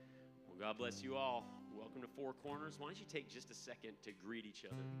God bless you all. Welcome to Four Corners. Why don't you take just a second to greet each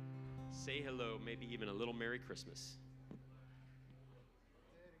other? Say hello, maybe even a little Merry Christmas.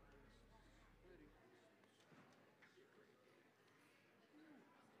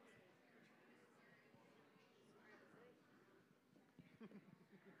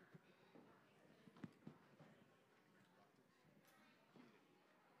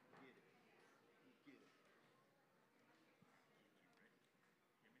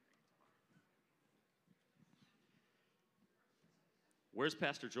 Where's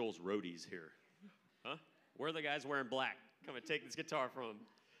Pastor Joel's roadies here? Huh? Where are the guys wearing black? Come and take this guitar from him.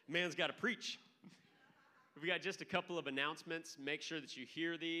 Man's got to preach. We've got just a couple of announcements. Make sure that you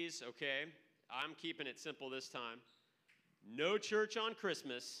hear these, okay? I'm keeping it simple this time. No church on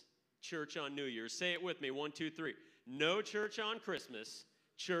Christmas, church on New Year's. Say it with me, 1, 2, 3. No church on Christmas,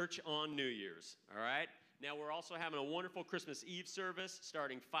 church on New Year's, all right? Now, we're also having a wonderful Christmas Eve service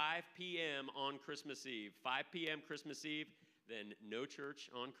starting 5 p.m. on Christmas Eve. 5 p.m. Christmas Eve. Then no church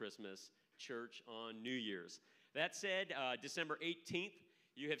on Christmas, church on New Year's. That said, December 18th,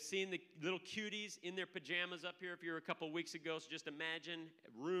 you have seen the little cuties in their pajamas up here if you were a couple weeks ago. So just imagine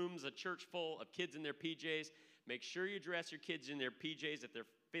rooms, a church full of kids in their PJs. Make sure you dress your kids in their PJs if they're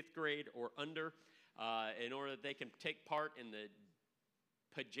 5th grade or under in order that they can take part in the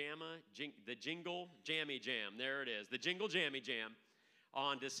the Jingle Jammy Jam. There it is, the Jingle Jammy Jam.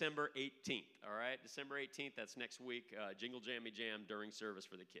 On December 18th, all right? December 18th, that's next week, Jingle Jammy Jam during service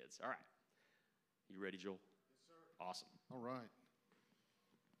for the kids. All right. You ready, Joel? Yes, sir. Awesome. All right.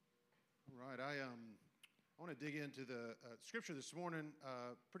 All right. I want to dig into the scripture this morning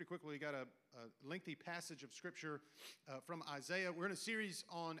pretty quickly. We got a lengthy passage of scripture from Isaiah. We're in a series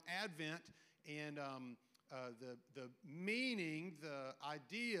on Advent, and the meaning, the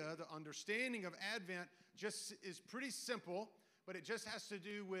idea, the understanding of Advent just is pretty simple. But it just has to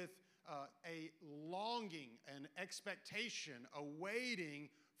do with a longing, an expectation, a waiting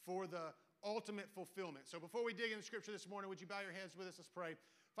for the ultimate fulfillment. So before we dig into Scripture this morning, would you bow your heads with us? Let's pray.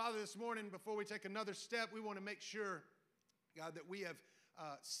 Father, this morning, before we take another step, we want to make sure, God, that we have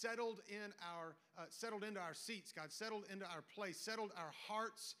settled into our seats, God, settled into our place, settled our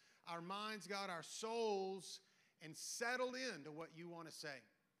hearts, our minds, God, our souls, and settled into what you want to say.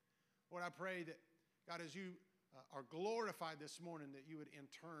 Lord, I pray that, God, as you are glorified this morning, that you would in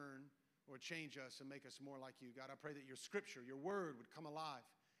turn or change us and make us more like you. God, I pray that your scripture, your word would come alive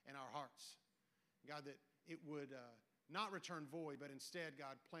in our hearts. God, that it would not return void, but instead,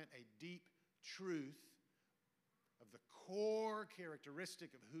 God, plant a deep truth of the core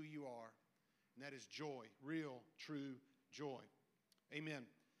characteristic of who you are, and that is joy, real, true joy. Amen.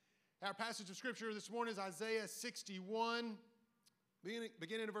 Our passage of scripture this morning is Isaiah 61.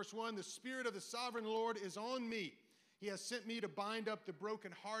 Beginning in verse 1, the Spirit of the sovereign Lord is on me. He has sent me to bind up the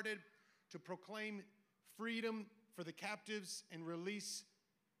brokenhearted, to proclaim freedom for the captives and release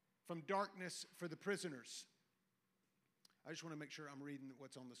from darkness for the prisoners. I just want to make sure I'm reading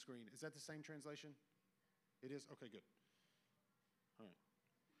what's on the screen. Is that the same translation? It is? Okay, good. All right.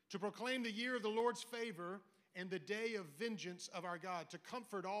 To proclaim the year of the Lord's favor and the day of vengeance of our God, to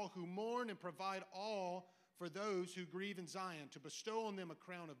comfort all who mourn and provide all for those who grieve in Zion, to bestow on them a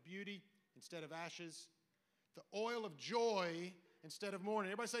crown of beauty instead of ashes, the oil of joy instead of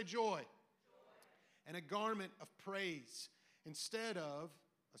mourning. Everybody say joy. Joy. And a garment of praise instead of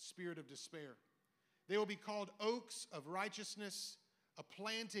a spirit of despair. They will be called oaks of righteousness, a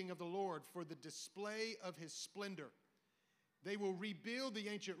planting of the Lord for the display of his splendor. They will rebuild the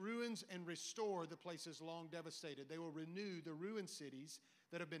ancient ruins and restore the places long devastated. They will renew the ruined cities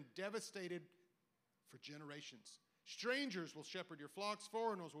that have been devastated for generations. Strangers will shepherd your flocks,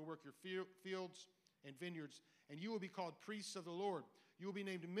 foreigners will work your fields and vineyards, and you will be called priests of the Lord. You will be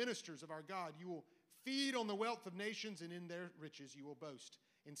named ministers of our God. You will feed on the wealth of nations, and in their riches you will boast.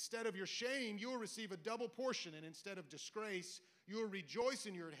 Instead of your shame, you will receive a double portion, and instead of disgrace, you will rejoice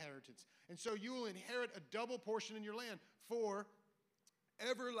in your inheritance. And so you will inherit a double portion in your land, for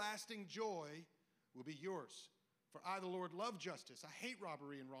everlasting joy will be yours. For I, the Lord, love justice. I hate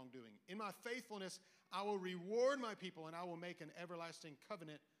robbery and wrongdoing. In my faithfulness, I will reward my people, and I will make an everlasting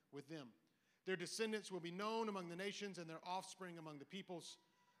covenant with them. Their descendants will be known among the nations, and their offspring among the peoples.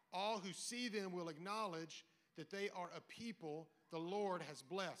 All who see them will acknowledge that they are a people the Lord has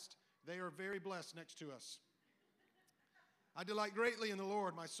blessed. They are very blessed next to us. I delight greatly in the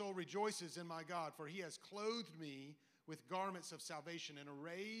Lord. My soul rejoices in my God, for he has clothed me with garments of salvation and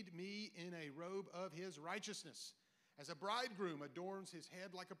arrayed me in a robe of his righteousness. As a bridegroom adorns his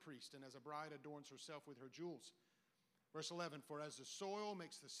head like a priest, and as a bride adorns herself with her jewels. Verse 11, for as the soil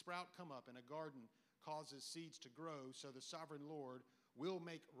makes the sprout come up, and a garden causes seeds to grow, so the sovereign Lord will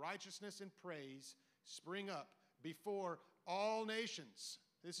make righteousness and praise spring up before all nations.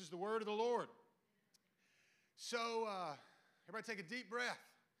 This is the word of the Lord. So, everybody take a deep breath.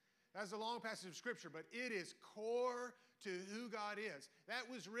 That's a long passage of Scripture, but it is core to who God is. That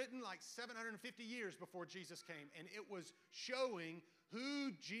was written like 750 years before Jesus came, and it was showing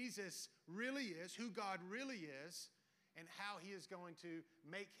who Jesus really is, who God really is, and how he is going to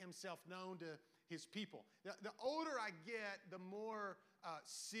make himself known to his people. The older I get, the more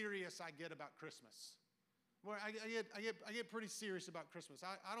serious I get about Christmas. I get pretty serious about Christmas.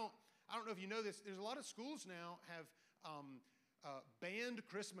 I don't know if you know this. There's a lot of schools now have banned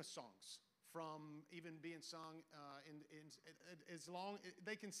Christmas songs from even being sung as long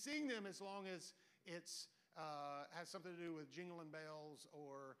they can sing them as long as it's has something to do with jingling bells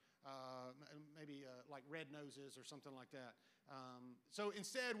or maybe like red noses or something like that. So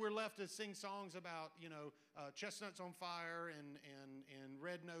instead, we're left to sing songs about chestnuts on fire and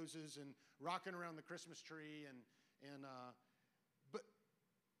red noses and rocking around the Christmas tree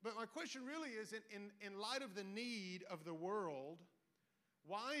but my question really is, in light of the need of the world,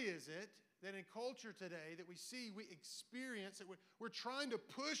 why is it that in culture today that we experience that we're trying to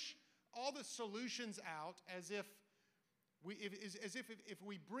push all the solutions out as if if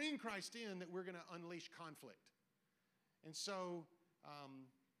we bring Christ in that we're going to unleash conflict? And so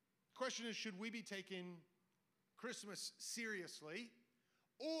the question is, should we be taking Christmas seriously,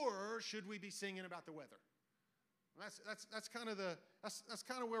 or should we be singing about the weather? That's kind of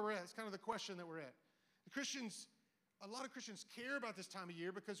where we're at. It's kind of the question that we're at. A lot of Christians care about this time of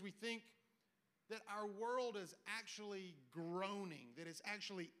year because we think that our world is actually groaning, that it's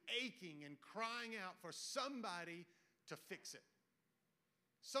actually aching and crying out for somebody to fix it.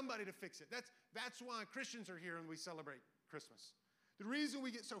 Somebody to fix it. That's why Christians are here and we celebrate Christmas. The reason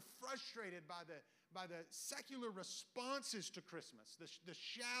we get so frustrated by the secular responses to Christmas, the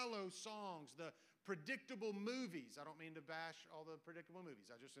shallow songs, the predictable movies. I don't mean to bash all the predictable movies.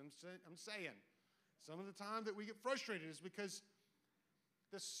 I'm saying some of the time that we get frustrated is because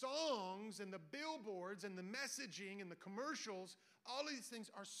the songs and the billboards and the messaging and the commercials, all these things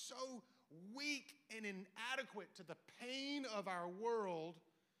are so weak and inadequate to the pain of our world.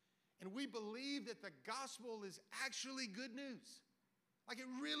 And we believe that the gospel is actually good news. Like it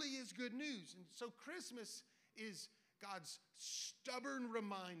really is good news. And so Christmas is God's stubborn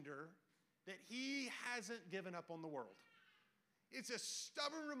reminder that he hasn't given up on the world. It's a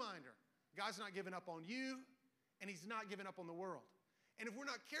stubborn reminder. God's not given up on you, and he's not given up on the world. And if we're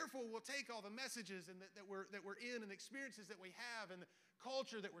not careful, we'll take all the messages and that we're in and the experiences that we have and the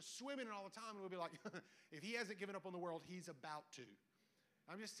culture that we're swimming in all the time, and we'll be like, if he hasn't given up on the world, he's about to.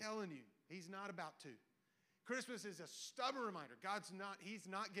 I'm just telling you, he's not about to. Christmas is a stubborn reminder. He's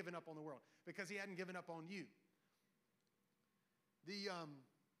not given up on the world because he hadn't given up on you. The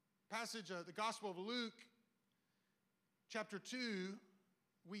passage of the Gospel of Luke, chapter 2,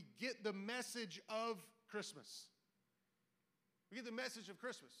 we get the message of Christmas. We get the message of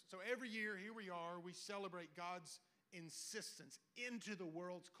Christmas. So every year, here we are, we celebrate God's insistence into the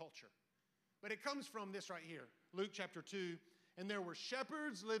world's culture. But it comes from this right here, Luke chapter 2. And there were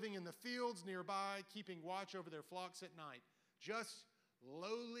shepherds living in the fields nearby, keeping watch over their flocks at night. Just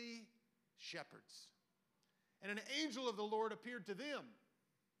lowly shepherds. And an angel of the Lord appeared to them.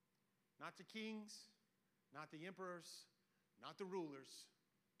 Not to kings, not the emperors, not the rulers,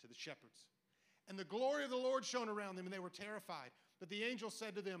 to the shepherds. And the glory of the Lord shone around them, and they were terrified. But the angel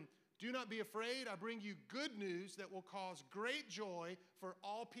said to them, "Do not be afraid. I bring you good news that will cause great joy for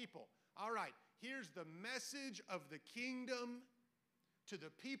all people." All right, here's the message of the kingdom to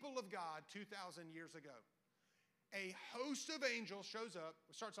the people of God 2,000 years ago. A host of angels shows up.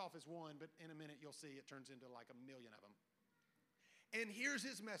 It starts off as one, but in a minute you'll see it turns into like 1,000,000 of them. And here's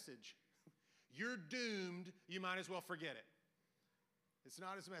his message. You're doomed. You might as well forget it. It's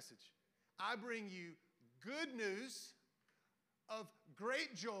not his message. I bring you good news of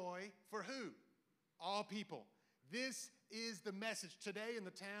great joy for who? All people. This is the message. Today in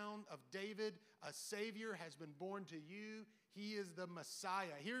the town of David, a Savior has been born to you. He is the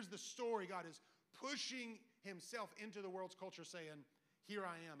Messiah. Here's the story. God is pushing himself into the world's culture saying, here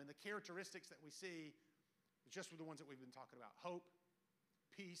I am. And the characteristics that we see, just the ones that we've been talking about. Hope,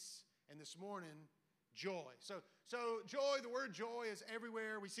 peace, and this morning, joy. So joy, the word joy is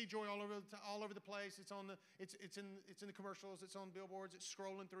everywhere. We see joy all over the place. It's in the commercials. It's on billboards. It's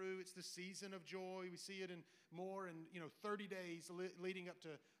scrolling through. It's the season of joy. We see it in 30 days leading up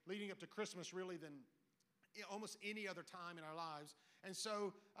to Christmas, really, than almost any other time in our lives. And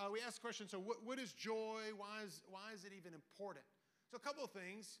so we ask the question: so what is joy? Why is it even important? So a couple of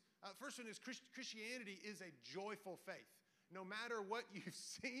things. First one is Christianity is a joyful faith. no matter what you've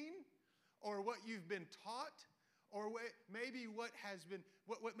seen or what you've been taught or maybe what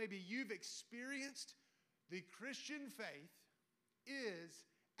maybe you've experienced, the Christian faith is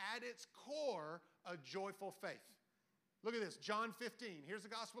at its core a joyful faith. Look at this, John 15. Here's the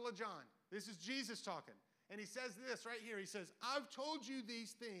Gospel of John. This is Jesus talking. And he says this right here. He says, I've told you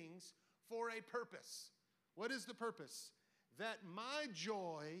these things for a purpose. What is the purpose? That my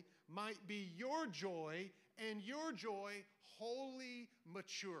joy might be your joy and your joy wholly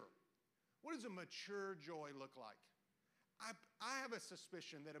mature. What does a mature joy look like? I have a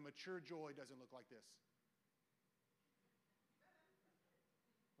suspicion that a mature joy doesn't look like this.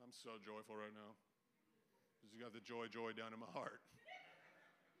 I'm so joyful right now. Just got the joy down in my heart.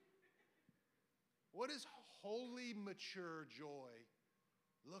 What does wholly mature joy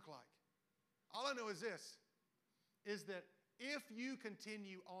look like? All I know is this, is that if you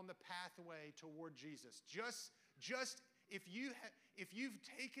continue on the pathway toward Jesus, just if you've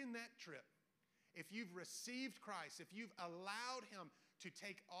taken that trip, if you've received Christ, if you've allowed Him to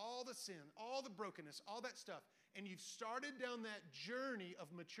take all the sin, all the brokenness, all that stuff, and you've started down that journey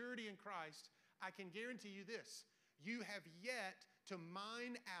of maturity in Christ, I can guarantee you this, you have yet to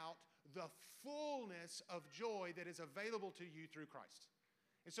mine out the fullness of joy that is available to you through Christ.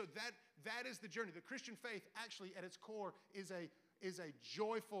 And so that is the journey. The Christian faith actually at its core is a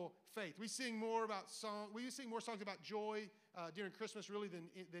joyful faith. We sing more songs about joy during Christmas really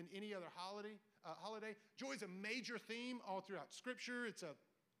than any other holiday. Joy is a major theme all throughout Scripture.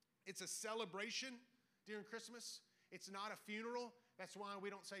 It's a celebration during Christmas. It's not a funeral. That's why we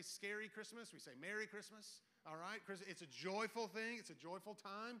don't say scary Christmas. We say Merry Christmas. All right? It's a joyful thing. It's a joyful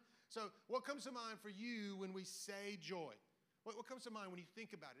time. So what comes to mind for you when we say joy? What comes to mind when you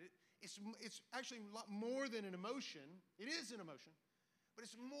think about it? It's actually a lot more than an emotion. It is an emotion, but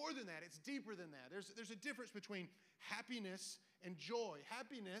it's more than that. It's deeper than that. There's a difference between happiness and joy.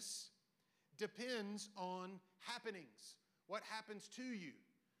 Happiness depends on happenings, what happens to you.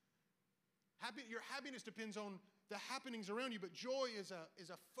 Your happiness depends on the happenings around you, but joy is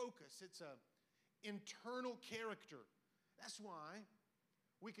a focus. It's an internal character. That's why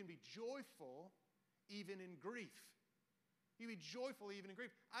we can be joyful even in grief. You be joyful even in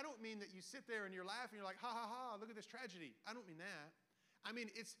grief. I don't mean that you sit there and you're laughing, you're like, ha, ha, ha, look at this tragedy. I don't mean that. I mean,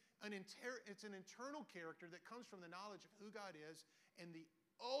 it's an internal character that comes from the knowledge of who God is and the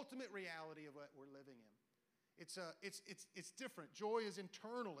ultimate reality of what we're living in. It's different. Joy is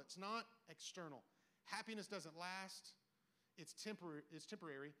internal. It's not external. Happiness doesn't last. It's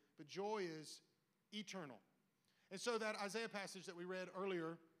temporary, but joy is eternal. And so that Isaiah passage that we read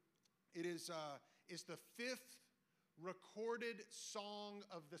earlier, it is the fifth recorded song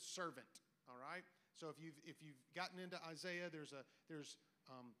of the servant. All right. So if you've gotten into Isaiah, there's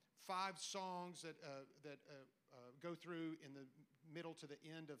 5 songs that go through in the middle to the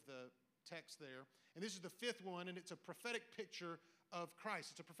end of the text there, and this is the 5th one, and it's a prophetic picture of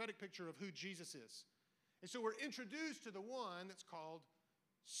Christ. It's a prophetic picture of who Jesus is, and so we're introduced to the one that's called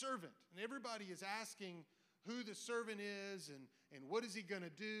servant, and everybody is asking who the servant is and what is he going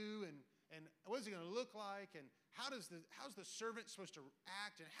to do and what is he going to look like and how's the servant supposed to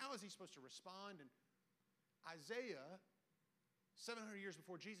act and how is he supposed to respond? And Isaiah, 700 years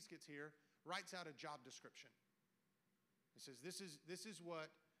before Jesus gets here, writes out a job description. He says, this is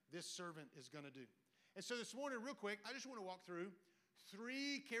what this servant is going to do. And so this morning, real quick, I just want to walk through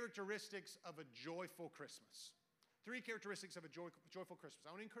 3 characteristics of a joyful Christmas. 3 characteristics of a joyful Christmas.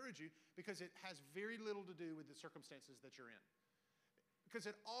 I want to encourage you because it has very little to do with the circumstances that you're in. Because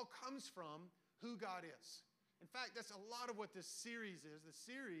it all comes from who God is. In fact, that's a lot of what this series is. The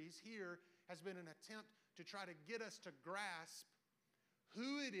series here has been an attempt to try to get us to grasp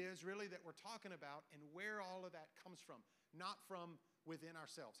who it is really that we're talking about and where all of that comes from, not from within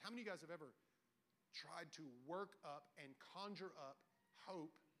ourselves. How many of you guys have ever tried to work up and conjure up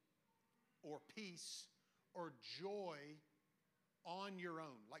hope or peace or joy on your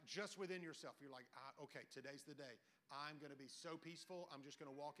own, like just within yourself? You're like, okay, today's the day. I'm going to be so peaceful. I'm just going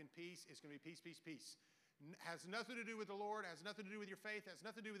to walk in peace. It's going to be peace, peace, peace. Has nothing to do with the Lord, has nothing to do with your faith, has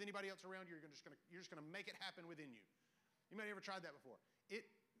nothing to do with anybody else around you. You're just going to make it happen within you. You might have ever tried that before. It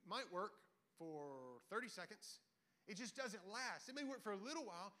might work for 30 seconds. It just doesn't last. It may work for a little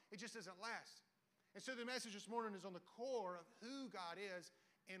while. It just doesn't last. And so the message this morning is on the core of who God is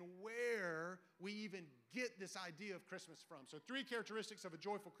and where we even get this idea of Christmas from. So 3 characteristics of a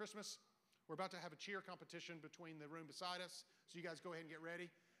joyful Christmas. We're about to have a cheer competition between the room beside us. So you guys go ahead and get ready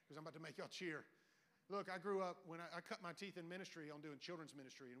because I'm about to make y'all cheer. Look, I grew up when I cut my teeth in ministry on doing children's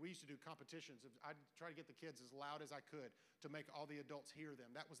ministry, and we used to do competitions. I'd try to get the kids as loud as I could to make all the adults hear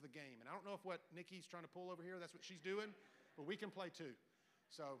them. That was the game. And I don't know if what Nikki's trying to pull over here, that's what she's doing. but we can play too.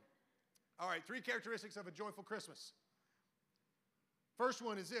 So, all right, 3 characteristics of a joyful Christmas. First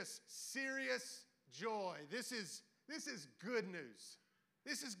one is this: serious joy. This is good news.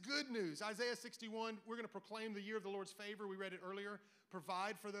 This is good news. Isaiah 61, we're going to proclaim the year of the Lord's favor. We read it earlier.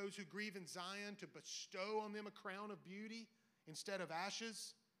 Provide for those who grieve in Zion, to bestow on them a crown of beauty instead of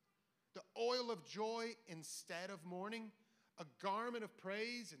ashes, the oil of joy instead of mourning, a garment of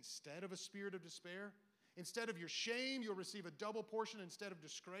praise instead of a spirit of despair. Instead of your shame, you'll receive a double portion. Instead of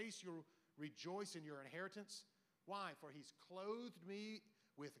disgrace, you'll rejoice in your inheritance. Why? For he's clothed me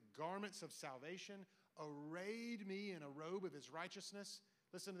with garments of salvation, arrayed me in a robe of his righteousness.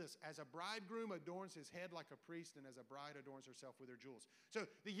 Listen to this: as a bridegroom adorns his head like a priest, and as a bride adorns herself with her jewels. So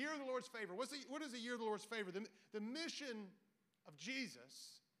the year of the Lord's favor. What is the year of the Lord's favor? The mission of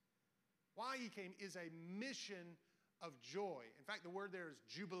Jesus, why he came, is a mission of joy. In fact, the word there is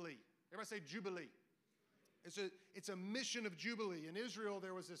jubilee. Everybody say jubilee. It's a mission of jubilee. In Israel,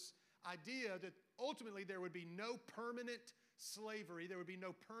 there was this idea that ultimately there would be no permanent slavery, there would be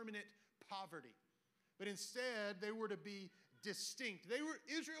no permanent poverty. But instead, they were to be distinct.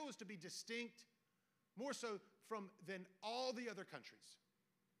 Israel was to be distinct more so than all the other countries.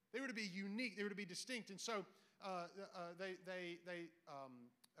 They were to be unique. They were to be distinct. And so they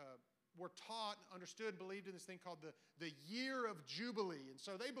were taught, understood, believed in this thing called the year of Jubilee. And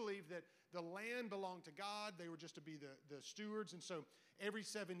so they believed that the land belonged to God. They were just to be the stewards. And so every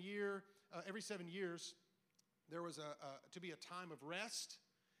 7 years, there was to be a time of rest.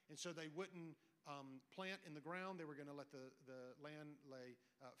 And so they wouldn't plant in the ground. They were going to let the land lay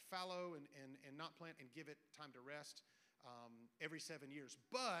fallow and not plant, and give it time to rest every 7 years.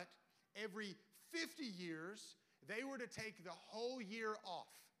 But every 50 years, they were to take the whole year off,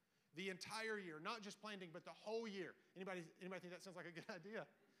 the entire year, not just planting, but the whole year. Anybody think that sounds like a good idea?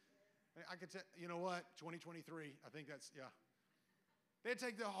 I could say, you know what, 2023, I think that's, yeah. They'd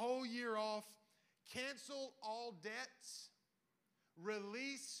take the whole year off, cancel all debts,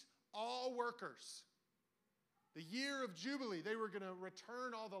 release all workers. The year of Jubilee, they were going to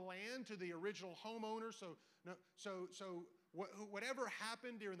return all the land to the original homeowner. So whatever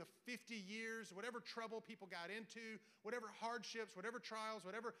happened during the 50 years, whatever trouble people got into, whatever hardships, whatever trials,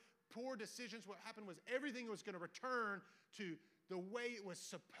 whatever poor decisions, what happened was everything was going to return to the way it was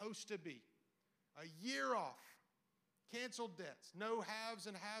supposed to be. A year off, canceled debts, no haves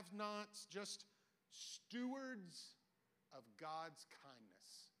and have-nots, just stewards of God's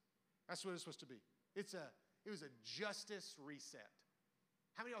kindness. That's what it's supposed to be. It was a justice reset.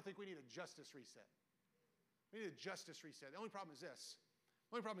 How many of y'all think we need a justice reset? We need a justice reset. The only problem is this.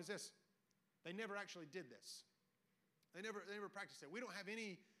 They never actually did this. They never practiced it. We don't have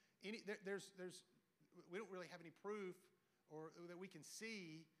we don't really have any proof or that we can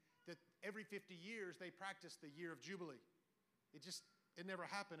see that every 50 years they practiced the year of Jubilee. It never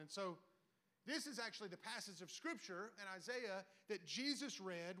happened. And so this is actually the passage of Scripture in Isaiah that Jesus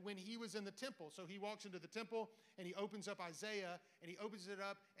read when he was in the temple. So he walks into the temple and he opens up Isaiah and he opens it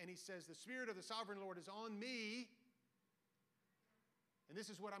up and he says, "The Spirit of the Sovereign Lord is on me, and this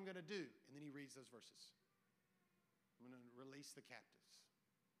is what I'm going to do." And then he reads those verses. I'm going to release the captives,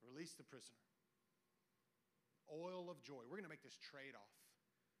 release the prisoner. Oil of joy. We're going to make this trade-off.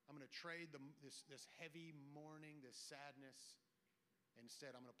 I'm going to trade this heavy mourning, this sadness.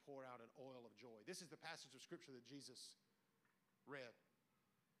 Instead, I'm going to pour out an oil of joy. This is the passage of Scripture that Jesus read.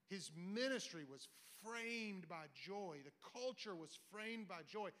 His ministry was framed by joy. The culture was framed by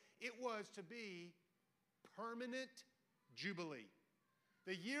joy. It was to be permanent Jubilee.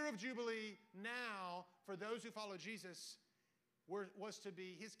 The year of Jubilee now, for those who follow Jesus, was to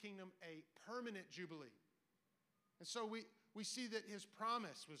be his kingdom a permanent Jubilee. And so we see that his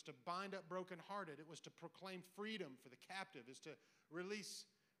promise was to bind up brokenhearted. It was to proclaim freedom for the captive. Is to release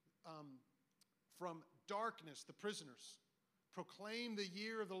from darkness the prisoners. Proclaim the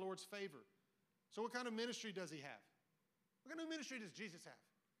year of the Lord's favor. So what kind of ministry does he have? What kind of ministry does Jesus have?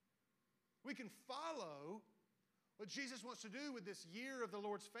 We can follow what Jesus wants to do with this year of the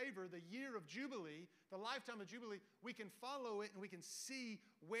Lord's favor, the year of Jubilee, the lifetime of Jubilee. We can follow it and we can see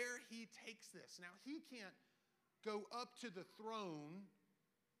where he takes this. Now, he can't go up to the throne.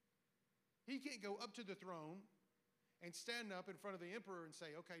 He can't go up to the throne and stand up in front of the emperor and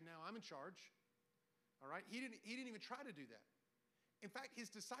say, "Okay, now I'm in charge." All right? He didn't even try to do that. In fact, his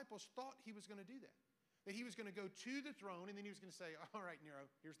disciples thought he was going to do that. That he was going to go to the throne and then he was going to say, "All right, Nero,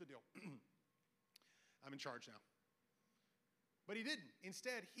 here's the deal. I'm in charge now." But he didn't.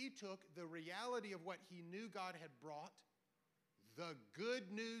 Instead, he took the reality of what he knew God had brought, the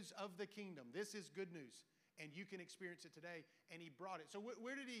good news of the kingdom. This is good news. And you can experience it today. And he brought it. So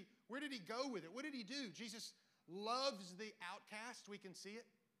where did he go with it? What did he do? Jesus loves the outcast. We can see it.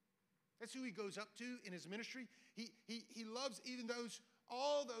 That's who he goes up to in his ministry. He loves even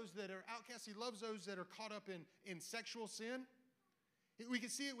all those that are outcasts. He loves those that are caught up in sexual sin. We can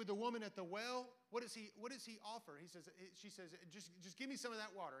see it with the woman at the well. What does he offer? She says, just give me some of that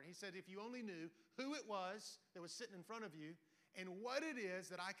water. And he said, if you only knew who it was that was sitting in front of you and what it is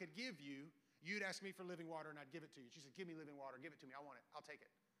that I could give you, you'd ask me for living water and I'd give it to you. She said, give me living water. Give it to me. I want it. I'll take it.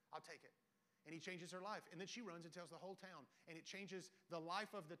 I'll take it. And he changes her life. And then she runs and tells the whole town. And it changes the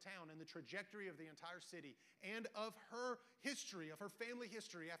life of the town and the trajectory of the entire city and of her history, of her family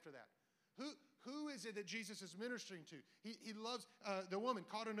history after that. Who is it that Jesus is ministering to? He loves the woman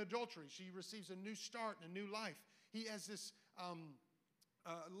caught in adultery. She receives a new start and a new life. He has this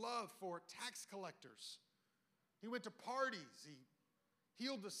love for tax collectors. He went to parties. He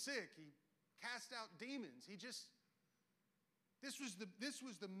healed the sick. He cast out demons. This was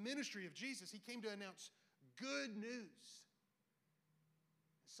the ministry of Jesus. He came to announce good news.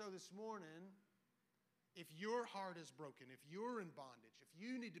 So this morning, if your heart is broken, if you're in bondage, if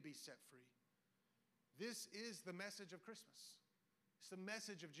you need to be set free, this is the message of Christmas. It's the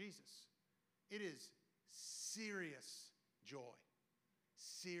message of Jesus. It is serious joy.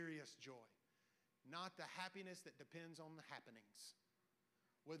 Serious joy. Not the happiness that depends on the happenings.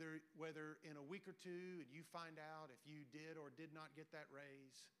 Whether in a week or two and you find out if you did or did not get that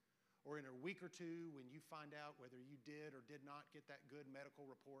raise, or in a week or two when you find out whether you did or did not get that good medical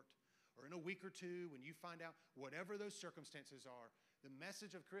report, or in a week or two when you find out whatever those circumstances are, the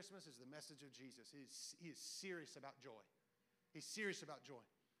message of Christmas is the message of Jesus. He is serious about joy. He's serious about joy.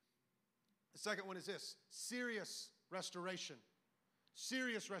 The second one is this: serious restoration.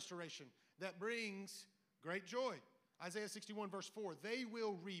 Serious restoration that brings great joy. Isaiah 61 verse 4, they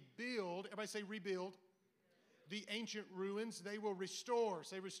will rebuild, everybody say rebuild, the ancient ruins. They will restore,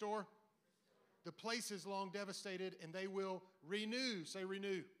 say restore, the places long devastated, and they will renew, say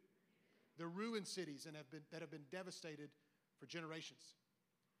renew, the ruined cities that have been devastated for generations.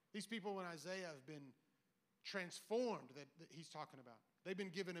 These people in Isaiah have been transformed that he's talking about. They've been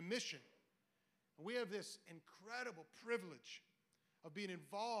given a mission. And we have this incredible privilege of being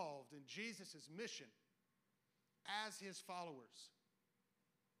involved in Jesus' mission as his followers.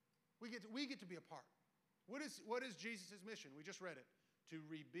 We get to be a part. What is Jesus' mission? We just read it. To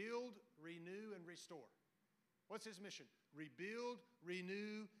rebuild, renew, and restore. What's his mission? Rebuild,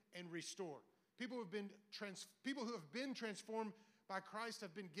 renew, and restore. People who have been transformed by Christ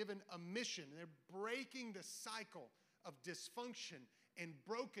have been given a mission. They're breaking the cycle of dysfunction and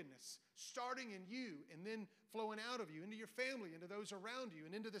brokenness, starting in you and then flowing out of you, into your family, into those around you,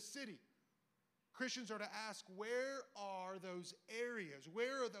 and into the city. Christians are to ask, where are those areas?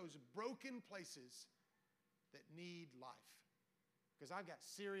 Where are those broken places that need life? Because I've got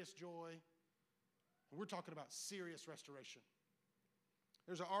serious joy, and we're talking about serious restoration.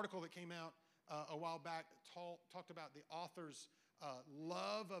 There's an article that came out a while back that talked about the author's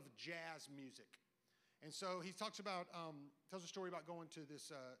love of jazz music. And so he talks about, tells a story about going to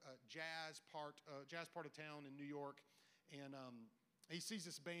this jazz part of town in New York, and he sees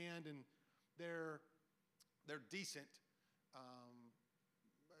this band, and they're decent.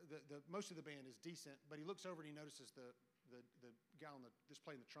 Most of the band is decent, but he looks over and he notices the guy that's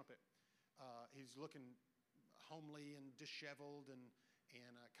playing the trumpet. He's looking homely and disheveled and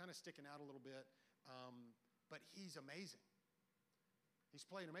kind of sticking out a little bit, but he's amazing. He's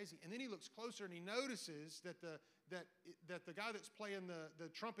playing amazing. And then he looks closer and he notices that the guy that's playing the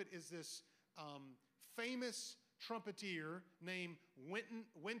trumpet is this famous trumpeter named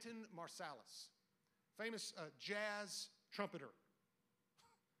Wynton Marsalis. Famous jazz trumpeter.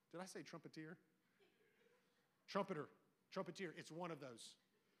 Did I say trumpeter? Trumpeter. It's one of those.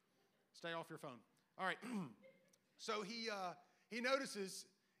 Stay off your phone. All right. So he notices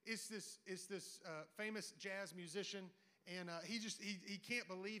it's this famous jazz musician. And he can't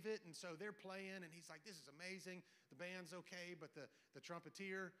believe it, and so they're playing, and he's like, this is amazing. The band's okay, but the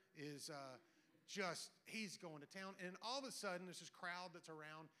trumpeter is he's going to town. And all of a sudden, there's this crowd that's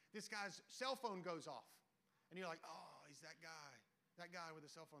around. This guy's cell phone goes off. And you're like, oh, he's that guy with the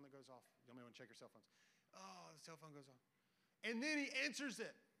cell phone that goes off. You may want to check your cell phones. Oh, the cell phone goes off. And then he answers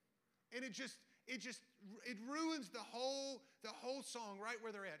it. And it ruins the whole song right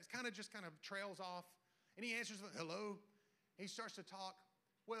where they're at. It kind of trails off. And he answers, hello. He starts to talk.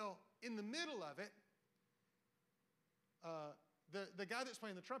 Well, in the middle of it, the guy that's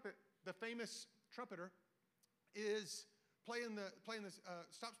playing the trumpet, the famous trumpeter, is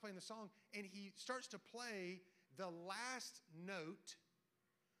stops playing the song, and he starts to play the last note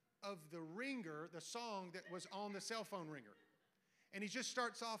of the ringer, the song that was on the cell phone ringer. And he just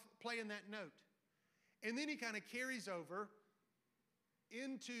starts off playing that note. And then he kind of carries over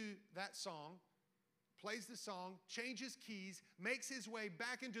into that song, plays the song, changes keys, makes his way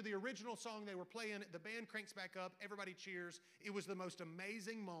back into the original song they were playing. The band cranks back up, everybody cheers. It was the most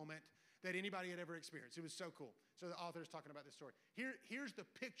amazing moment that anybody had ever experienced. It was so cool. So the author is talking about this story. Here's the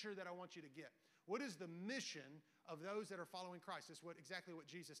picture that I want you to get. What is the mission of those that are following Christ? It's exactly what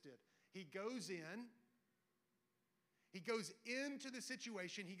Jesus did. He goes into the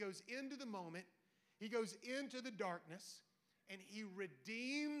situation, he goes into the moment, he goes into the darkness, and he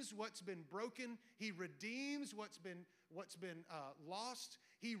redeems what's been broken. He redeems what's been lost.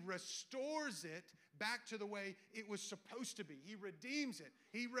 He restores it back to the way it was supposed to be. He redeems it.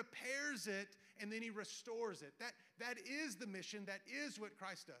 He repairs it, and then he restores it. That is the mission. That is what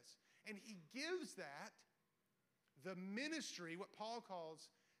Christ does. And he gives that the ministry, what Paul calls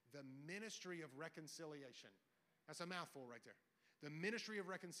the ministry of reconciliation. That's a mouthful right there. The ministry of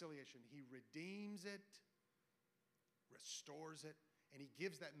reconciliation. He redeems it, restores it, and he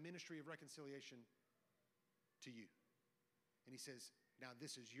gives that ministry of reconciliation to you. And he says, now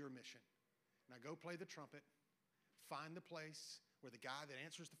this is your mission. Now go play the trumpet, find the place where the guy that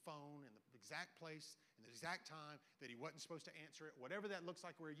answers the phone and the exact place and the exact time that he wasn't supposed to answer it, whatever that looks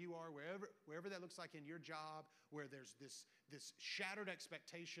like where you are, wherever that looks like in your job, where there's this shattered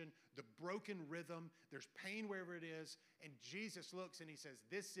expectation, the broken rhythm, there's pain wherever it is, and Jesus looks and he says,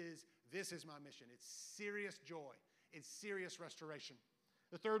 this is my mission. It's serious joy. It's serious restoration.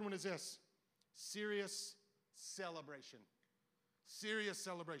 The third one is this: serious celebration. Serious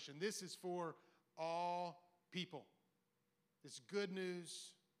celebration. This is for all people. It's good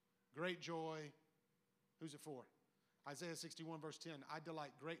news, great joy. Who's it for? Isaiah 61 verse 10, I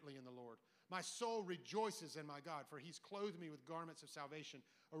delight greatly in the Lord. My soul rejoices in my God, for he's clothed me with garments of salvation,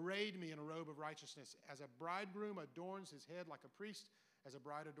 arrayed me in a robe of righteousness. As a bridegroom adorns his head like a priest, as a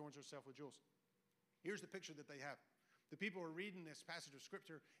bride adorns herself with jewels. Here's the picture that they have. The people are reading this passage of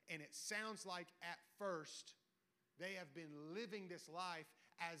Scripture, and it sounds like at first they have been living this life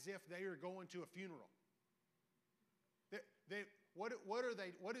as if they are going to a funeral.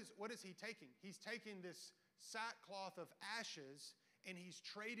 What is he taking? He's taking this sackcloth of ashes and he's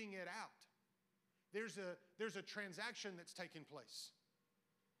trading it out. There's a transaction that's taking place.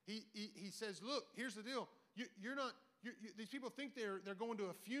 He says, look, here's the deal. These people think they're going to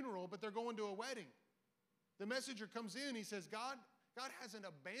a funeral, but they're going to a wedding. The messenger comes in, he says, God hasn't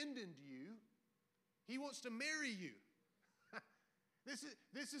abandoned you. He wants to marry you.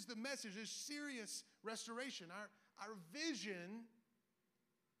 This is the message. There's serious restoration. Our vision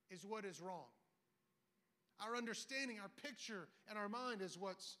is what is wrong. Our understanding, our picture, and our mind is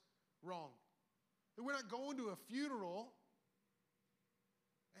what's wrong. That we're not going to a funeral.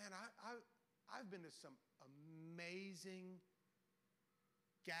 Man, I've been to some amazing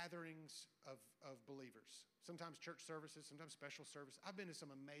gatherings of believers. Sometimes church services, sometimes special service. I've been to some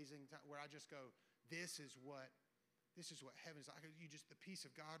amazing times where I just go, this is what heaven is like. The peace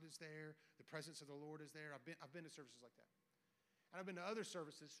of God is there. The presence of the Lord is there. I've been to services like that. And I've been to other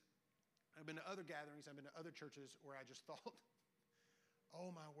services. I've been to other gatherings. I've been to other churches where I just thought,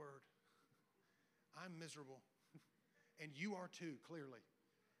 oh my word, I'm miserable. And you are too, clearly.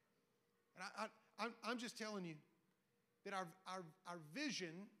 And I'm just telling you that our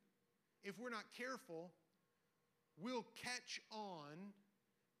vision, if we're not careful, will catch on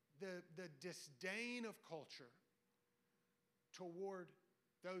the disdain of culture toward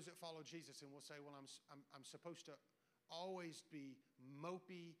those that follow Jesus, and we'll say, well, I'm supposed to always be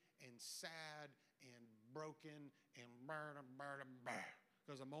mopey and sad and broken and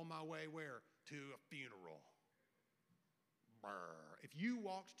because I'm on my way where? To a funeral. If you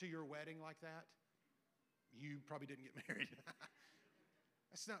walked to your wedding like that, you probably didn't get married.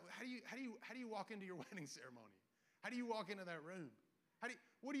 That's not how do you walk into your wedding ceremony? How do you walk into that room?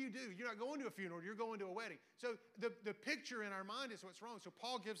 What do? You're not going to a funeral, you're going to a wedding. So the picture in our mind is what's wrong. So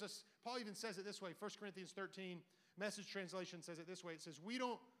Paul even says it this way, 1 Corinthians 13, Message translation says it this way. It says, we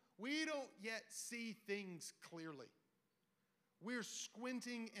don't yet see things clearly. We're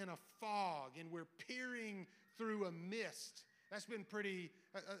squinting in a fog and we're peering through a mist. That's been pretty,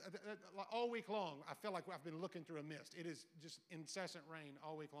 all week long, I feel like I've been looking through a mist. It is just incessant rain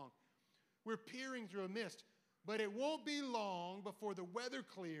all week long. We're peering through a mist, but it won't be long before the weather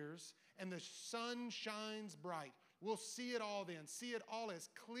clears and the sun shines bright. We'll see it all then, see it all as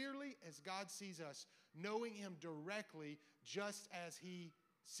clearly as God sees us, knowing Him directly just as He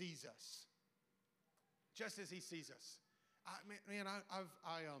sees us. Just as He sees us.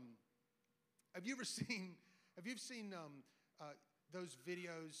 Have you ever seen those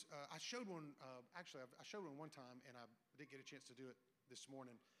videos? I showed one, I showed one time, and I didn't get a chance to do it this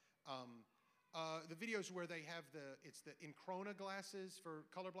morning, the videos where they have it's the Enchrona glasses for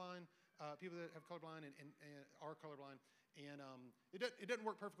colorblind, people that have colorblind and are colorblind. And it doesn't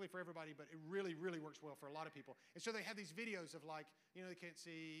work perfectly for everybody, but it really, really works well for a lot of people. And so they have these videos of like, they can't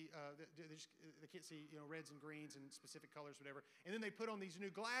see, they can't see, reds and greens and specific colors, whatever. And then they put on these new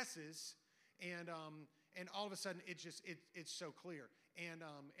glasses, and all of a sudden it's so clear. And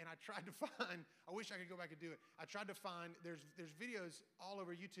I tried to find, I wish I could go back and do it. I tried to find, there's videos all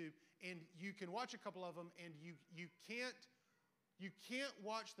over YouTube, and you can watch a couple of them, and you can't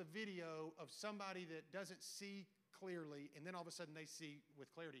watch the video of somebody that doesn't see clearly, and then all of a sudden they see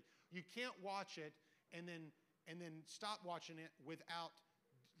with clarity. You can't watch it and then stop watching it without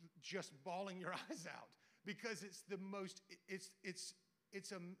just bawling your eyes out, because it's the most. It's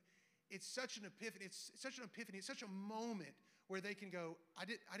such an epiphany. It's such an epiphany. It's such a moment where they can go, I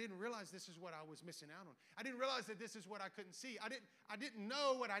didn't realize this is what I was missing out on. I didn't realize that this is what I couldn't see. I didn't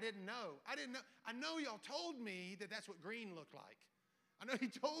know what I didn't know. I know y'all told me that that's what green looked like. I know he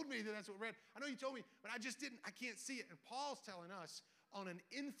told me that that's what red. I know he told me, but I can't see it. And Paul's telling us on an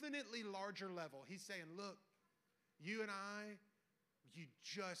infinitely larger level, he's saying, look, you and I, you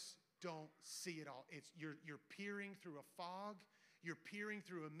just don't see it all. You're peering through a fog. You're peering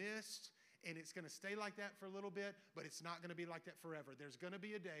through a mist, and it's going to stay like that for a little bit, but it's not going to be like that forever. There's going to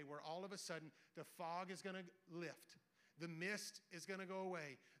be a day where all of a sudden the fog is going to lift. The mist is going to go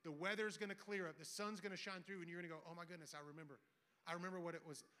away. The weather's going to clear up. The sun's going to shine through, and you're going to go, oh my goodness, I remember what it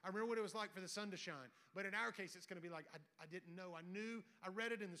was. I remember what it was like for the sun to shine. But in our case, it's going to be like, I didn't know. I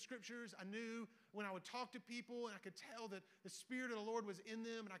read it in the scriptures. I knew when I would talk to people, and I could tell that the Spirit of the Lord was in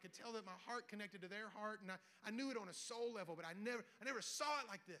them, and I could tell that my heart connected to their heart, and I knew it on a soul level, but I never saw it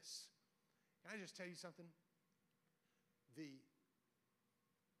like this. Can I just tell you something? The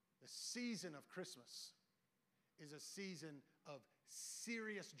season of Christmas is a season of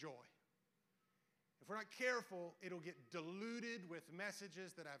serious joy. If we're not careful, it'll get diluted with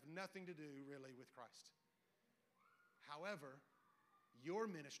messages that have nothing to do really with Christ. However, your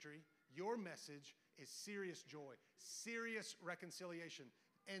ministry, your message is serious joy, serious reconciliation,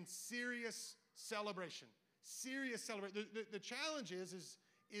 and serious celebration. Serious celebration. The challenge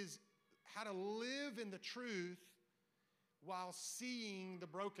is how to live in the truth while seeing the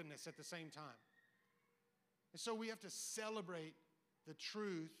brokenness at the same time. And so we have to celebrate the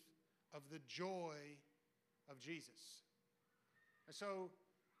truth of the joy of Jesus. And so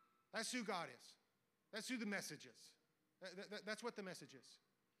that's who God is. That's who the message is. That's what the message is.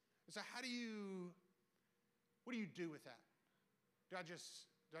 And so what do you do with that? Do I just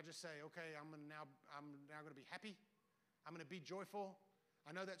say, okay, I'm now going to be happy? I'm going to be joyful?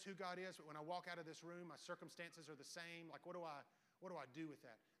 I know that's who God is, but when I walk out of this room, my circumstances are the same. Like, what do I do with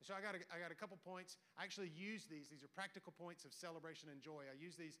that? And so I got a couple points. I actually use these. These are practical points of celebration and joy. I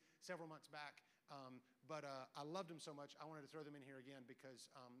used these several months back, but I loved them so much, I wanted to throw them in here again because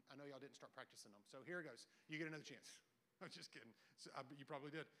I know y'all didn't start practicing them. So here it goes. You get another chance. I'm just kidding. You probably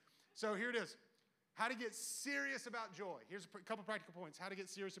did. So here it is. How to get serious about joy. Here's a couple practical points. How to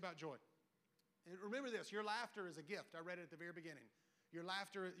get serious about joy. And remember this. Your laughter is a gift. I read it at the very beginning. Your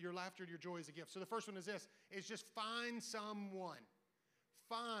laughter, your joy is a gift. So the first one is this, is just find someone.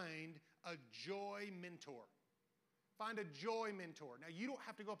 Find a joy mentor. Find a joy mentor. Now, you don't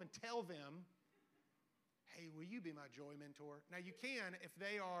have to go up and tell them, hey, will you be my joy mentor? Now, you can if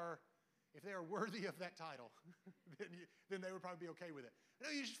they are worthy of that title. then they would probably be okay with it.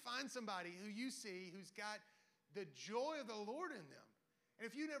 No, you just find somebody who you see who's got the joy of the Lord in them. And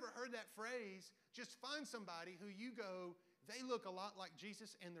if you never heard that phrase, just find somebody who you go, they look a lot like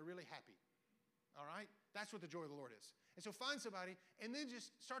Jesus and they're really happy. All right? That's what the joy of the Lord is. And so find somebody and then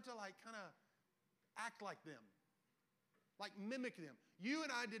just start to kind of act like them. Like mimic them. You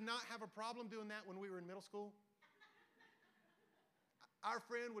and I did not have a problem doing that when we were in middle school. Our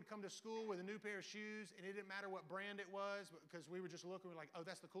friend would come to school with a new pair of shoes, and it didn't matter what brand it was because we were just looking. We're like, oh,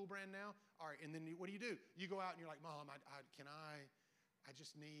 that's the cool brand now? All right, and then what do? You go out and you're like, Mom, I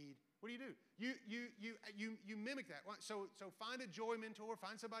just need, what do? You mimic that. So find a joy mentor.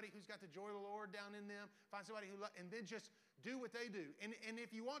 Find somebody who's got the joy of the Lord down in them. Find somebody and then just do what they do. And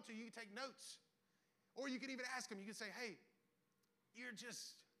if you want to, you can take notes. Or you can even ask them. You can say, hey,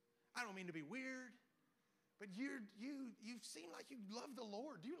 I don't mean to be weird, but you seem like you love the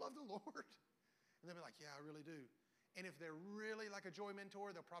Lord. Do you love the Lord? And they'll be like, yeah, I really do. And if they're really like a joy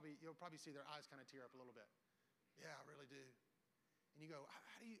mentor, you'll probably see their eyes kind of tear up a little bit. Yeah, I really do. And you go,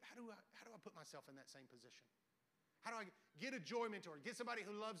 how do I put myself in that same position? How do I get a joy mentor? Get somebody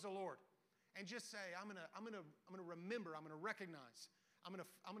who loves the Lord, and just say, I'm gonna remember. I'm gonna recognize. I'm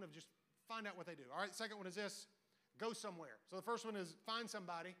gonna just find out what they do. All right. Second one is this: go somewhere. So the first one is find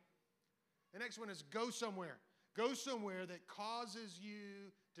somebody. The next one is go somewhere. Go somewhere that causes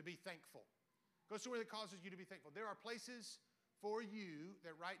you to be thankful. Go somewhere that causes you to be thankful. There are places for you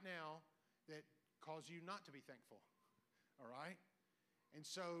that right now that cause you not to be thankful. All right? And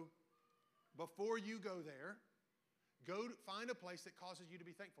so before you go there, find a place that causes you to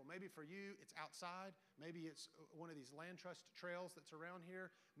be thankful. Maybe for you, it's outside. Maybe it's one of these land trust trails that's around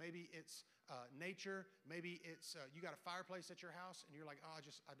here. Maybe it's nature. Maybe it's you got a fireplace at your house, and you're like, oh,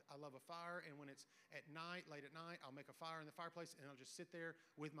 I love a fire. And when it's at night, late at night, I'll make a fire in the fireplace, and I'll just sit there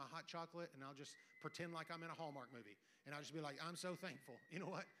with my hot chocolate, and I'll just pretend like I'm in a Hallmark movie. And I'll just be like, I'm so thankful. You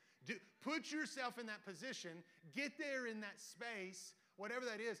know what? Put yourself in that position. Get there in that space, whatever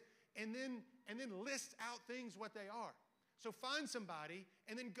that is. And then list out things what they are. So find somebody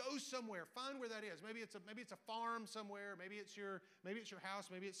and then go somewhere. Find where that is. Maybe it's a farm somewhere. Maybe it's your house.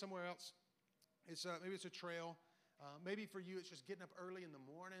 Maybe it's somewhere else. Maybe it's a trail. Maybe for you it's just getting up early in the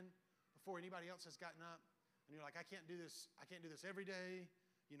morning before anybody else has gotten up. And you're like, I can't do this every day.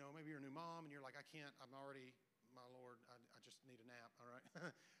 You know, maybe you're a new mom and you're like, I can't. I'm already, my Lord, I just need a nap. All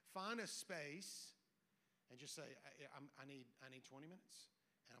right. Find a space and just say, I need 20 minutes.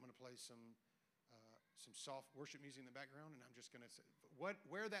 And I'm going to play some soft worship music in the background, and I'm just going to say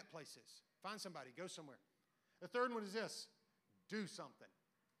where that place is. Find somebody. Go somewhere. The third one is this. Do something.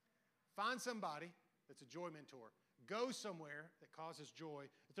 Find somebody that's a joy mentor. Go somewhere that causes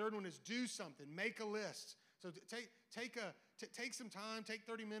joy. The third one is do something. Make a list. So take some time. Take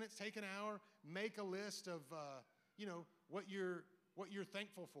 30 minutes. Take an hour. Make a list of what you're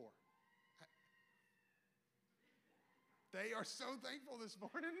thankful for. They are so thankful this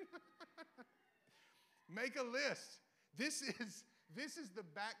morning. Make a list. This is the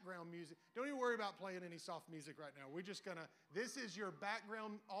background music. Don't even worry about playing any soft music right now. This is your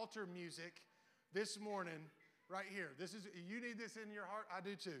background altar music this morning right here. You need this in your heart. I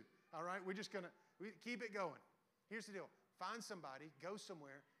do too. All right? We keep it going. Here's the deal. Find somebody, go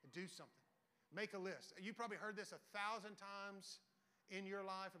somewhere, and do something. Make a list. You probably heard this 1,000 times in your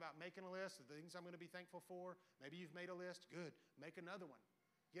life about making a list of the things I'm going to be thankful for. Maybe you've made a list. Good. Make another one.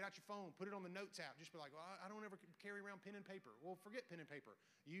 Get out your phone. Put it on the notes app. Just be like, well, I don't ever carry around pen and paper. Well, forget pen and paper.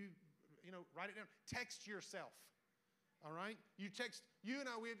 You write it down. Text yourself. All right? You and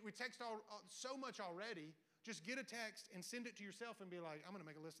I, we text so much already. Just get a text and send it to yourself and be like, I'm going to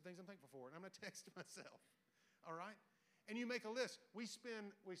make a list of things I'm thankful for. And I'm going to text myself. All right? And you make a list. We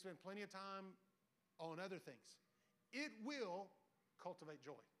spend plenty of time on other things. It will cultivate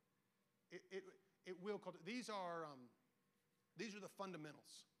joy. It will cultivate. These are the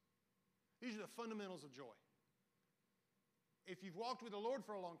fundamentals. These are the fundamentals of joy. If you've walked with the Lord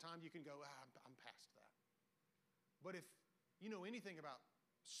for a long time, you can go, I'm past that. But if you know anything about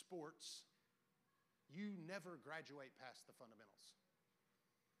sports, you never graduate past the fundamentals.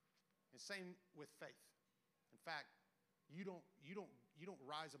 And same with faith. In fact, you don't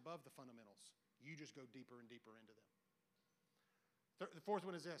rise above the fundamentals. You just go deeper and deeper into them. The fourth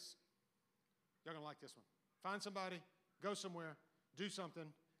one is this. You're going to like this one. Find somebody, go somewhere, do something.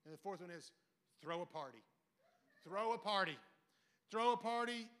 And the fourth one is throw a party. Throw a party. Throw a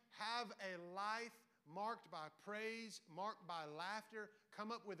party. Have a life marked by praise, marked by laughter.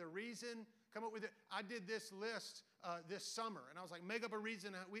 Come up with a reason. Come up with it. I did this list this summer, and I was like, make up a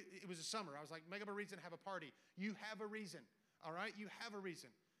reason. It was a summer. I was like, make up a reason, have a party. You have a reason. All right? You have a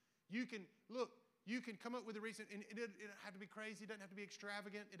reason. You can come up with a reason, and it doesn't have to be crazy. It doesn't have to be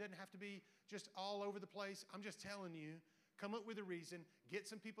extravagant. It doesn't have to be just all over the place. I'm just telling you, come up with a reason, get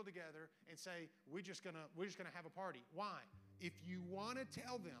some people together, and say, we're just gonna have a party. Why? If you want to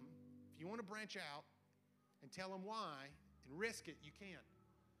tell them, if you want to branch out and tell them why and risk it, you can.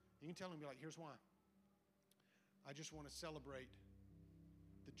 You can tell them, be like, here's why. I just want to celebrate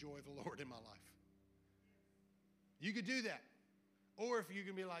the joy of the Lord in my life. You could do that. Or if you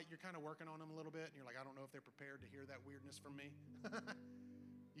can be like, you're kind of working on them a little bit, and you're like, I don't know if they're prepared to hear that weirdness from me.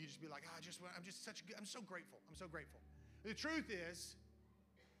 You just be like, I'm so grateful. I'm so grateful. The truth is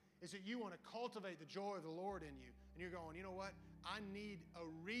that you want to cultivate the joy of the Lord in you. And you're going, you know what? I need a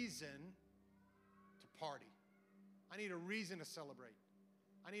reason to party. I need a reason to celebrate.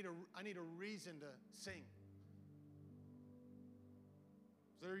 I need a reason to sing.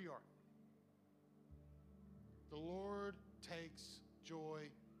 So there you are. The Lord takes joy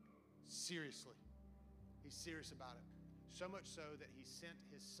seriously. He's serious about it. So much so that he sent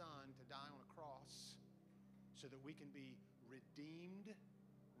his son to die on a cross so that we can be redeemed,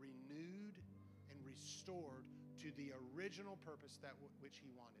 renewed, and restored to the original purpose which he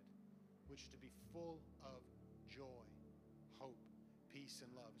wanted, which is to be full of joy, hope, peace,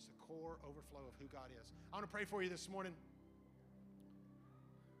 and love. It's the core overflow of who God is. I want to pray for you this morning.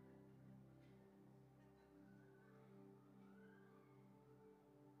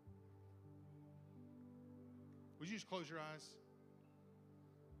 Would you just close your eyes?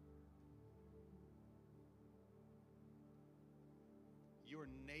 Your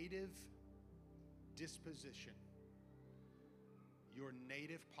native disposition, your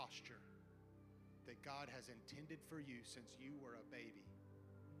native posture that God has intended for you since you were a baby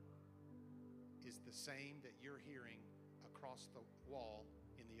is the same that you're hearing across the wall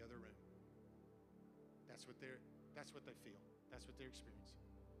in the other room. That's what they feel. That's what they're experiencing.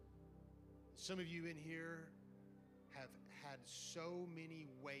 Some of you in here have had so many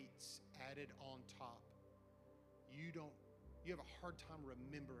weights added on top. You have a hard time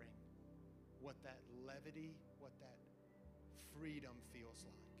remembering what that levity, what that freedom feels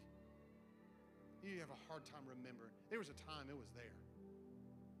like. You have a hard time remembering. There was a time it was there.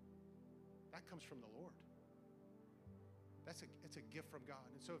 That comes from the Lord. It's a gift from God.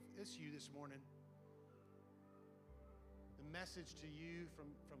 And so if it's you this morning, the message to you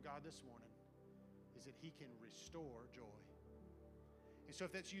from God this morning is that He can restore joy. And so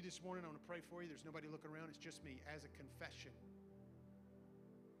if that's you this morning, I want to pray for you. There's nobody looking around. It's just me as a confession.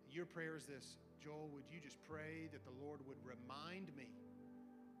 Your prayer is this: Joel, would you just pray that the Lord would remind me,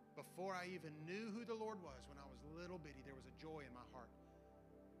 before I even knew who the Lord was, when I was little bitty, there was a joy in my heart.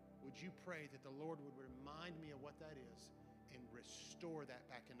 Would you pray that the Lord would remind me of what that is and restore that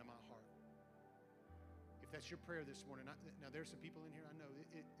back into my heart? If that's your prayer this morning, now there's some people in here, I know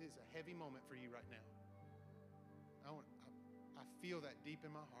it is a heavy moment for you right now. I feel that deep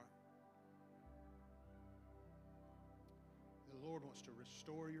in my heart. The Lord wants to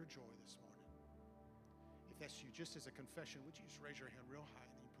restore your joy this morning. If that's you, just as a confession, would you just raise your hand real high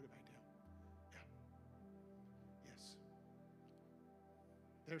and then you put it back down? Yeah. Yes.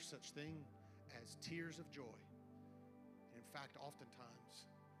 There's such thing as tears of joy. In fact, oftentimes,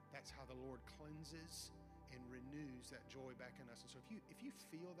 that's how the Lord cleanses and renews that joy back in us. And so if you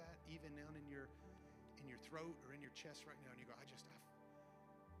feel that even down in your throat or in your chest right now, and you go, I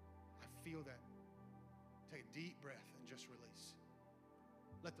feel that, take a deep breath and just release.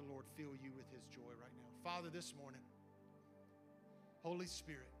 Let the Lord fill you with His joy right now. Father, this morning, Holy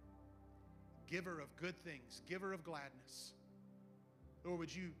Spirit, giver of good things, giver of gladness, Lord,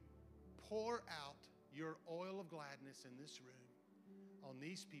 would you pour out your oil of gladness in this room on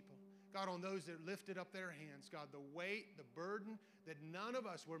these people. God, on those that lifted up their hands, God, the weight, the burden that none of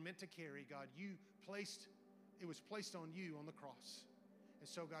us were meant to carry, God, it was placed on you on the cross. And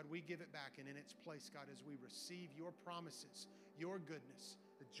so, God, we give it back, and in its place, God, as we receive your promises, your goodness,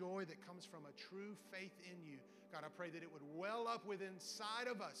 the joy that comes from a true faith in you, God, I pray that it would well up within inside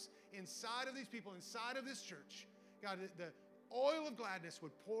of us, inside of these people, inside of this church. God, the oil of gladness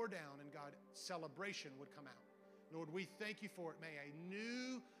would pour down, and God, celebration would come out. Lord, we thank you for it. May a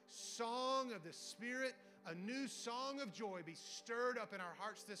new song of the Spirit, a new song of joy be stirred up in our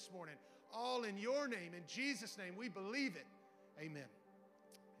hearts this morning. All in your name, in Jesus' name, we believe it. Amen.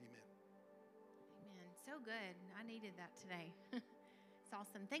 Amen. Amen. So good. I needed that today. It's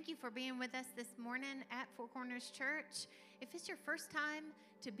awesome. Thank you for being with us this morning at Four Corners Church. If it's your first time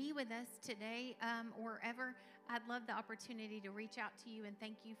to be with us today or ever, I'd love the opportunity to reach out to you and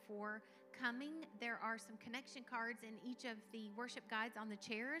thank you for coming. There are some connection cards in each of the worship guides on the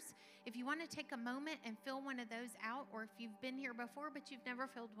chairs. If you want to take a moment and fill one of those out, or if you've been here before but you've never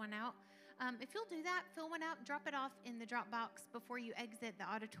filled one out, if you'll do that, fill one out and drop it off in the drop box before you exit the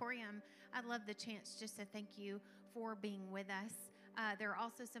auditorium. I'd love the chance just to thank you for being with us. There are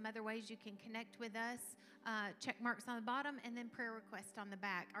also some other ways you can connect with us. Check marks on the bottom and then prayer request on the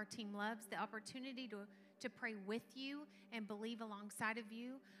back. Our team loves the opportunity to pray with you and believe alongside of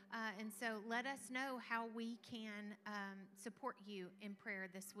you. And so let us know how we can support you in prayer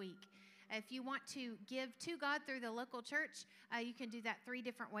this week. If you want to give to God through the local church, you can do that 3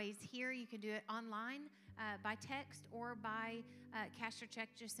 different ways here. You can do it online, by text, or by cash or check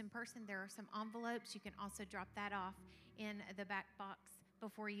just in person. There are some envelopes. You can also drop that off in the back box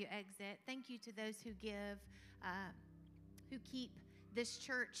before you exit. Thank you to those who give, who keep this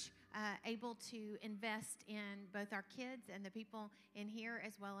church able to invest in both our kids and the people in here,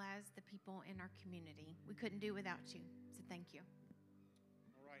 as well as the people in our community. We couldn't do without you, so thank you.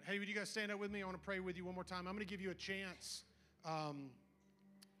 All right. Hey, would you guys stand up with me? I want to pray with you one more time. I'm going to give you a chance. I'm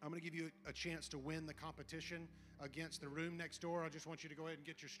going to give you a chance to win the competition against the room next door. I just want you to go ahead and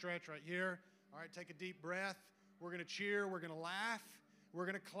get your stretch right here. All right, take a deep breath. We're going to cheer. We're going to laugh. We're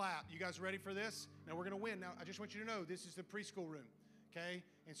going to clap. You guys ready for this? Now, we're going to win. Now, I just want you to know this is the preschool room, okay?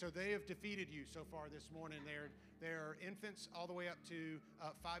 And so they have defeated you so far this morning. They're infants all the way up to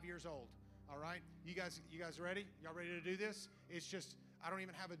 5 years old, all right? You guys ready? Y'all ready to do this? It's just, I don't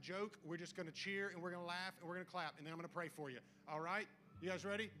even have a joke. We're just going to cheer, and we're going to laugh, and we're going to clap, and then I'm going to pray for you, all right? You guys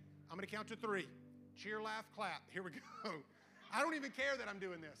ready? I'm going to count to 3. Cheer, laugh, clap. Here we go. I don't even care that I'm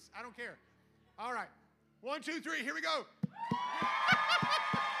doing this. I don't care. All right. 1, 2, 3. Here we go.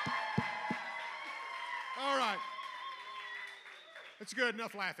 All right. That's good.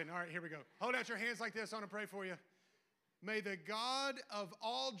 Enough laughing. All right, here we go. Hold out your hands like this. I want to pray for you. May the God of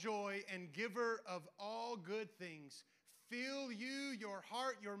all joy and giver of all good things fill you, your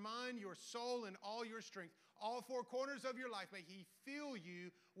heart, your mind, your soul, and all your strength. All four corners of your life, may He fill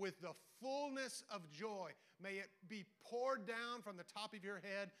you with the fullness of joy. May it be poured down from the top of your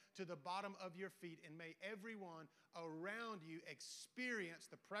head to the bottom of your feet. And may everyone around you experience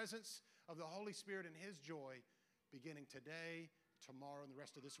the presence of the Holy Spirit and His joy beginning today, tomorrow, and the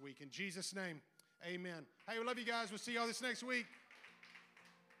rest of this week. In Jesus' name, amen. Hey, we love you guys. We'll see y'all this next week.